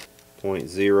this.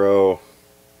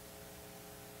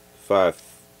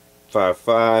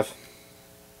 0.0555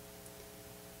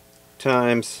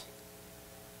 times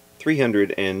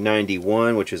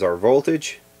 391, which is our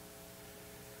voltage,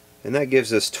 and that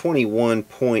gives us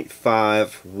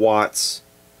 21.5 watts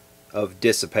of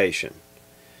dissipation.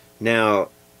 Now,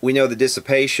 we know the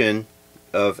dissipation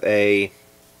of a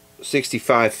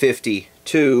 6550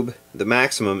 tube, the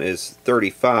maximum is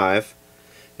 35,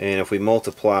 and if we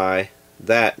multiply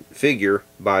that figure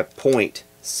by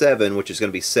 0.7, which is going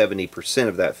to be 70%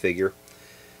 of that figure,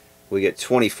 we get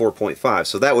 24.5.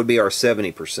 So that would be our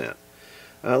 70%.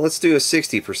 Let's do a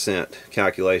 60%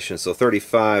 calculation. So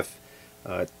 35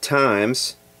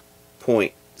 times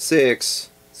 0.6,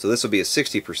 so this will be a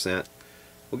 60%,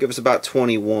 will give us about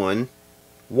 21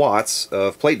 watts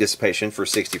of plate dissipation for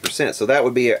 60%. So that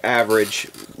would be an average,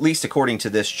 at least according to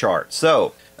this chart.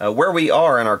 So where we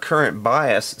are in our current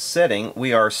bias setting,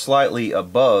 we are slightly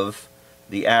above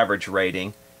the average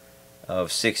rating of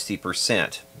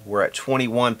 60%. We're at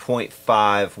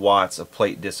 21.5 watts of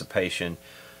plate dissipation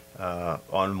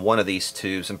on one of these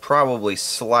tubes, and probably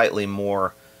slightly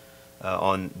more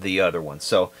on the other one.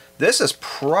 So this is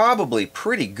probably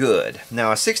pretty good.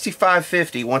 Now a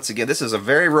 6550, once again, this is a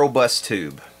very robust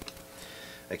tube.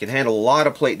 It can handle a lot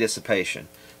of plate dissipation.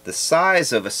 The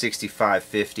size of a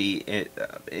 6550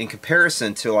 in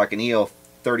comparison to like an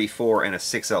EL34 and a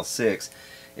 6L6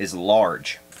 is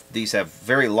large. These have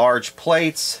very large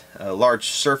plates, a large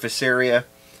surface area,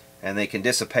 and they can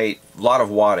dissipate a lot of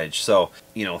wattage. So,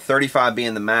 35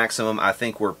 being the maximum, I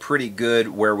think we're pretty good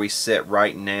where we sit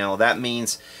right now. That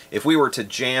means if we were to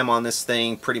jam on this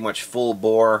thing pretty much full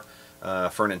bore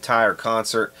for an entire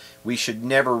concert, we should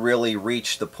never really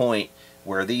reach the point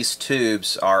where these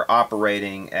tubes are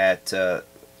operating at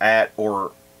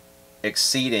or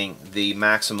exceeding the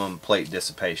maximum plate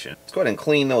dissipation. Let's go ahead and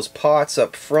clean those pots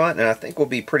up front, and I think we'll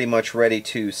be pretty much ready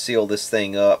to seal this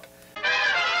thing up.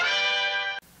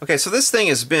 Okay, so this thing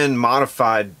has been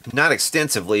modified, not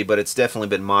extensively, but it's definitely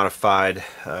been modified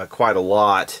quite a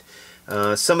lot.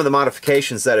 Some of the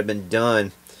modifications that have been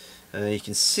done, you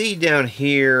can see down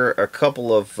here a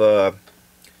couple of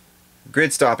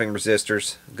grid stopping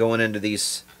resistors going into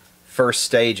these first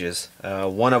stages.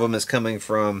 One of them is coming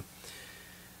from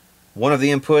one of the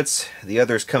inputs, the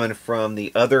other is coming from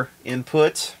the other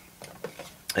input,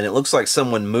 and it looks like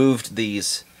someone moved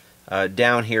these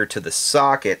down here to the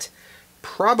socket,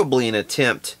 probably an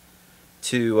attempt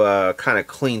to kind of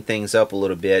clean things up a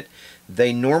little bit.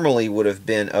 They normally would have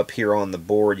been up here on the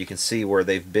board. You can see where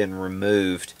they've been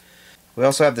removed. We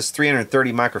also have this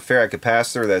 330 microfarad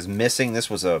capacitor that's missing. This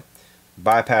was a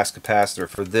bypass capacitor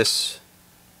for this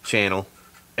channel,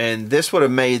 and this would have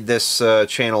made this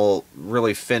channel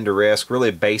really Fender-esque,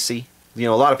 really bassy. A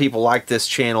lot of people like this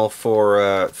channel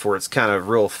for its kind of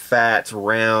real fat,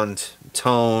 round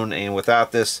tone, and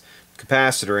without this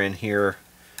capacitor in here,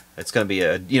 it's going to be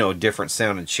a different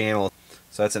sounding channel.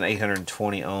 So that's an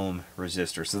 820 ohm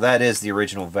resistor. So that is the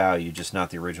original value, just not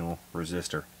the original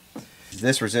resistor.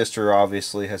 This resistor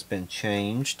obviously has been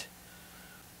changed.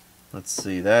 Let's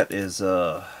see, that is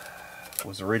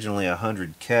was originally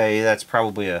 100K. That's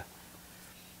probably a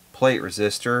plate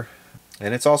resistor,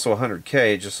 and it's also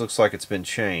 100K. It just looks like it's been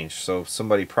changed. So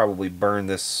somebody probably burned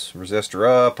this resistor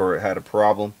up, or it had a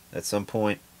problem at some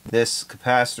point. This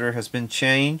capacitor has been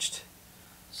changed,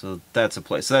 so that's a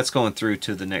plate. So that's going through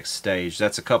to the next stage.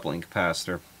 That's a coupling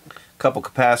capacitor. A couple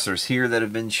capacitors here that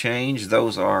have been changed.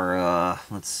 Those are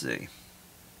let's see,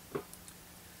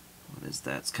 what is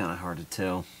that? It's kind of hard to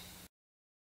tell.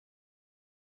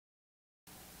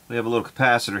 We have a little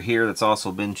capacitor here that's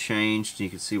also been changed. You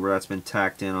can see where that's been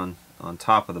tacked in on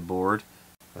top of the board.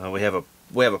 We have a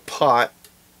pot.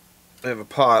 We have a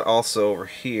pot also over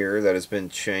here that has been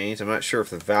changed. I'm not sure if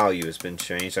the value has been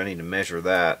changed. I need to measure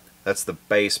that. That's the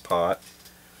base pot.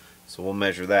 So we'll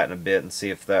measure that in a bit and see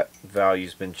if that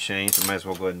value's been changed. I might as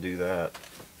well go ahead and do that.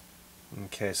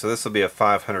 Okay, so this will be a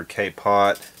 500K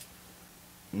pot.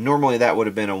 Normally that would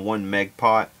have been a 1 meg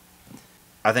pot.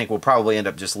 I think we'll probably end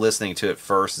up just listening to it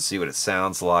first and see what it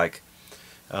sounds like.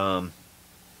 But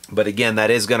again, that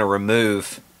is going to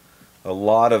remove a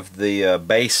lot of the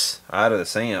bass out of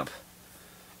this amp.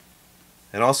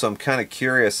 And also I'm kind of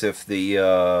curious if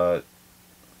the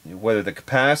whether the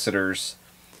capacitors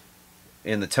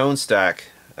in the tone stack,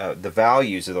 the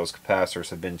values of those capacitors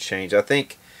have been changed. I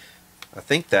think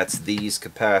that's these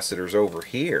capacitors over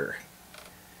here.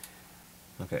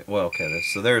 Okay, well, okay,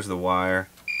 so there's the wire.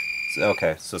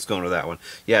 Okay, so it's going to that one.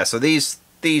 Yeah, so these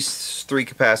 3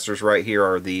 capacitors right here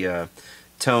are the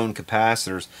tone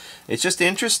capacitors. It's just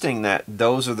interesting that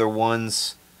those are the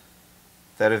ones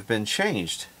that have been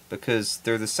changed because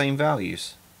they're the same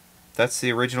values. That's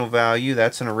the original value,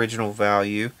 that's an original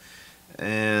value,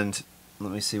 and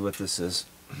let me see what this is.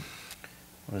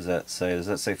 What does that say? Does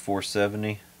that say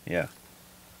 470? Yeah.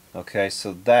 Okay,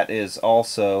 so that is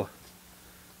also,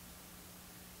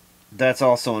 that's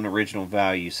also an original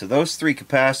value. So those 3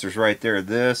 capacitors right there,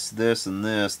 this, and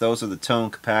this, those are the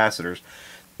tone capacitors.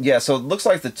 Yeah, so it looks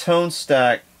like the tone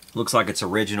stack looks like it's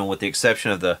original with the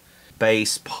exception of the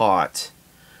base pot,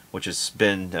 which has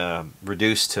been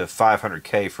reduced to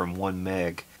 500K from 1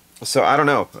 meg. So I don't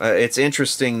know. It's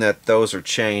interesting that those are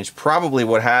changed. Probably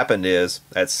what happened is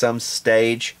at some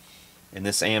stage in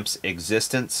this amp's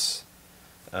existence,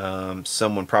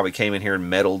 someone probably came in here and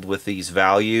meddled with these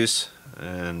values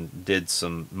and did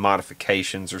some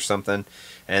modifications or something,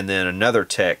 and then another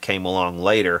tech came along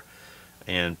later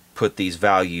and put these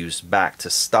values back to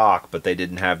stock, but they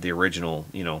didn't have the original,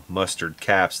 you know, mustard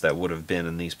caps that would have been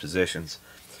in these positions.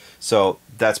 So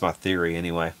that's my theory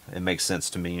anyway. It makes sense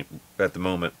to me at the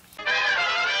moment.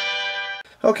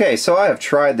 Okay, so I have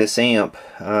tried this amp,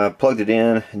 plugged it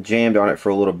in, jammed on it for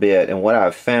a little bit, and what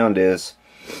I've found is,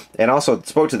 and also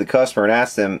spoke to the customer and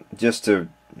asked them just to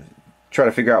try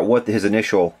to figure out what his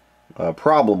initial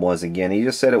problem was again. He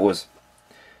just said it was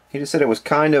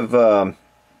kind of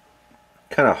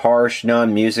harsh,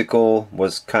 non-musical,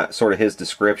 was sort of his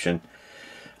description.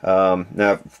 Now,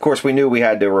 of course, we knew we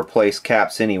had to replace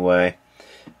caps anyway,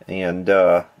 and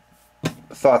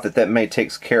thought that may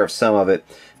take care of some of it.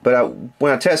 But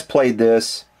when I test played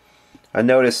this, I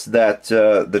noticed that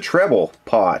the treble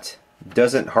pot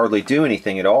doesn't hardly do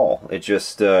anything at all. It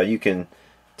just, you can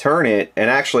turn it, and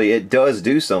actually it does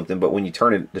do something, but when you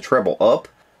turn the treble up,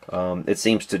 it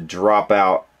seems to drop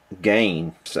out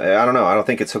gain. So, I don't know, I don't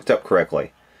think it's hooked up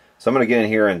correctly. So I'm going to get in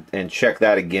here and check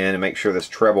that again and make sure this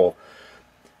treble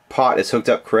pot is hooked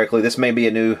up correctly. This may be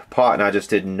a new pot and I just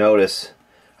didn't notice.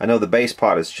 I know the base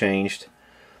pot has changed,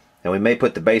 and we may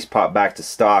put the base pot back to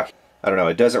stock. I don't know,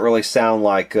 it doesn't really sound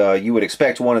like you would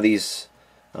expect one of these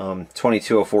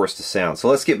 2204s to sound. So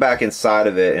let's get back inside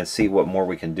of it and see what more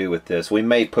we can do with this. We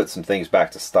may put some things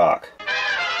back to stock.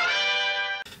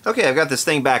 Okay, I've got this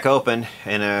thing back open,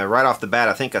 and right off the bat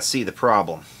I think I see the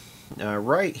problem.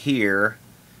 Right here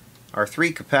are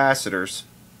 3 capacitors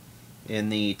in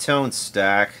the tone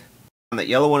stack. That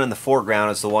yellow one in the foreground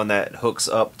is the one that hooks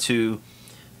up to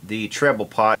the treble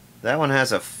pot. That one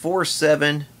has a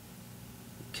 47K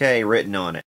written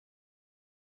on it.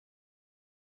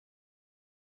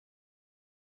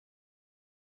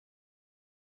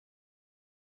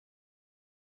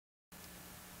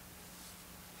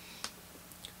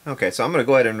 Okay, so I'm going to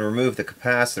go ahead and remove the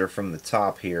capacitor from the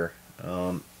top here.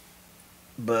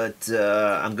 But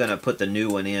I'm going to put the new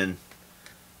one in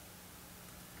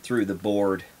through the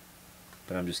board.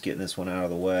 But I'm just getting this one out of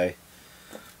the way.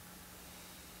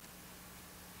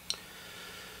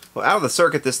 Well, out of the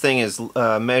circuit, this thing is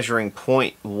measuring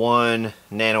 0.1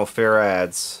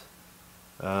 nanofarads.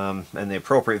 And the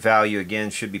appropriate value, again,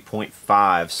 should be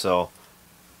 0.5. So,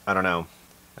 I don't know.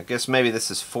 I guess maybe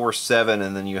this is 4.7,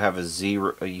 and then you have a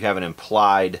 0. You have an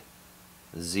implied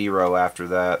 0 after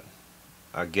that.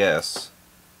 I guess.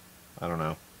 I don't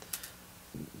know.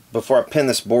 Before I pin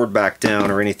this board back down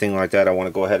or anything like that, I want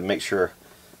to go ahead and make sure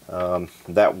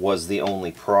that was the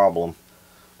only problem.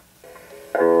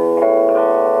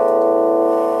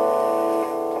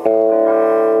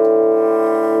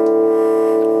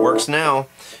 Works now.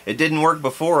 It didn't work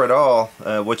before at all.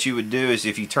 What you would do is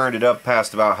if you turned it up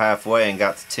past about halfway and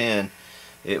got to 10,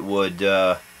 it would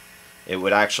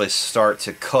actually start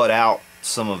to cut out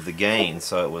some of the gain.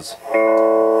 So it was.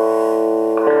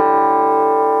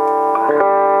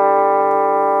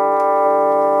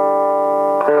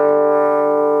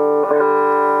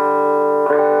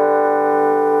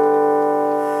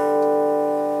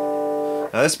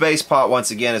 Now this base pot once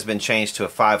again has been changed to a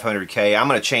 500K. I'm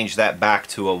going to change that back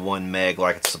to a 1 meg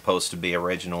like it's supposed to be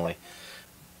originally,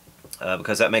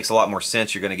 because that makes a lot more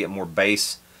sense. You're going to get more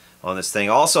bass on this thing.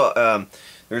 Also,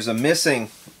 there's a missing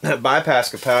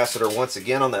bypass capacitor once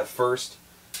again on that first,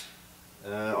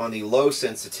 on the low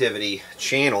sensitivity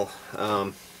channel.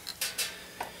 That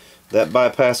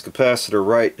bypass capacitor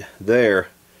right there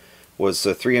was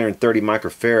 330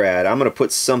 microfarad. I'm going to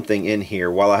put something in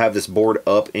here while I have this board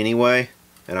up anyway,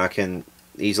 and I can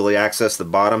easily access the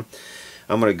bottom.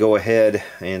 I'm going to go ahead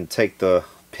and take the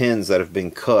pins that have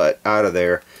been cut out of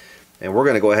there, and we're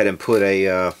going to go ahead and put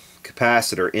a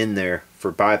capacitor in there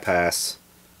for bypass.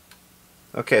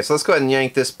 Okay, so let's go ahead and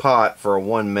yank this pot for a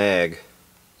 1 meg.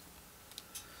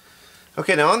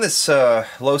 Okay, now on this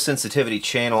low sensitivity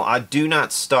channel, I do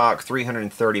not stock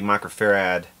 330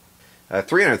 microfarad.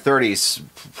 330 is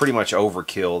pretty much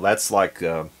overkill. That's like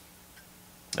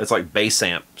bass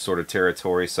amp sort of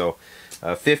territory. So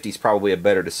 50 is probably a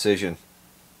better decision.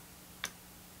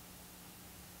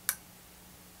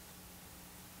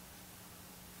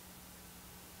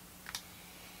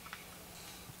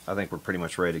 I think we're pretty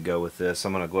much ready to go with this.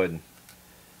 I'm going to go ahead and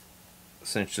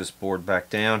cinch this board back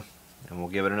down, and we'll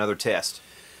give it another test.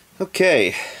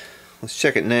 Okay, let's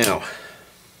check it now.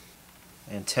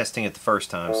 And testing it the first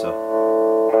time, so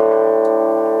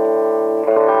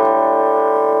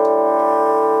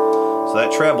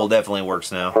that treble definitely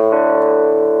works now.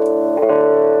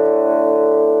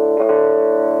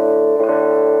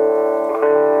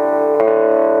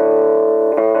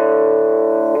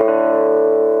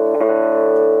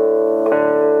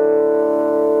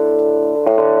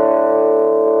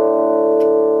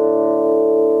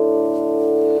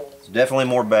 It's definitely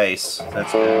more bass.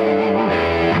 That's good.